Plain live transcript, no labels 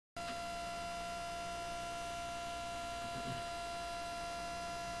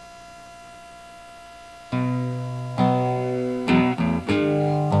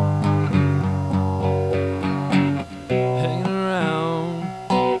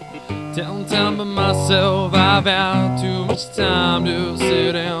Downtown by myself, I've had too much time to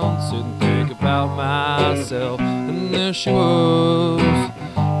sit and think about myself. And there she was,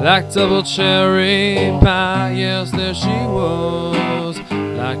 like double cherry pie. Yes, there she was,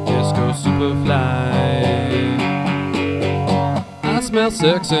 like disco superfly. I smell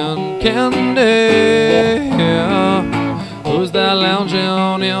sex and candy. Who's that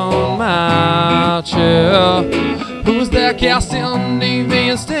lounging in my chair? Who's that casting DV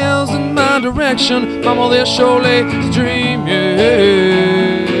and stares in my direction? Mama, this surely is a dream,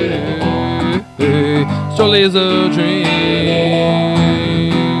 yeah. Surely is a dream.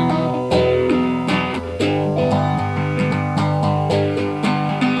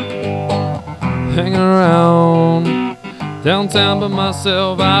 Hanging around downtown by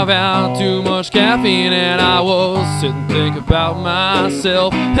myself, I've had too much caffeine, and I was sitting thinking about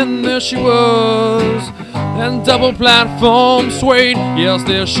myself. And there she was, and double platform suede. Yes,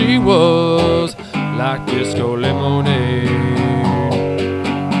 there she was, like disco lemonade.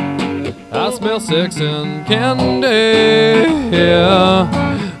 I smell sex and candy, yeah.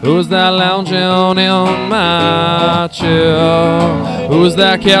 Who's that lounging in my chair? Who's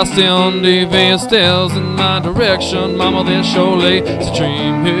that casting DV and stares in my direction? Mama, this surely is a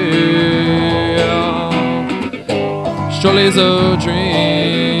dream, yeah. Surely is a dream.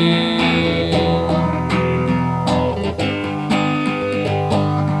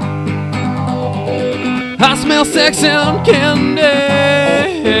 I smell sex and candy,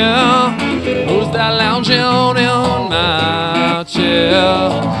 yeah. Who's that lounging in my chair?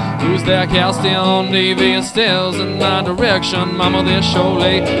 Who's that casting DV and stares in my direction? Mama, this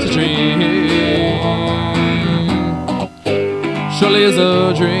surely is a dream. Surely is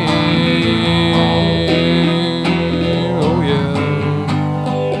a dream. Oh yeah.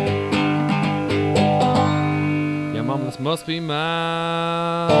 Yeah, Mama, this must be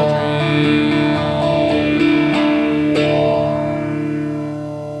my dream.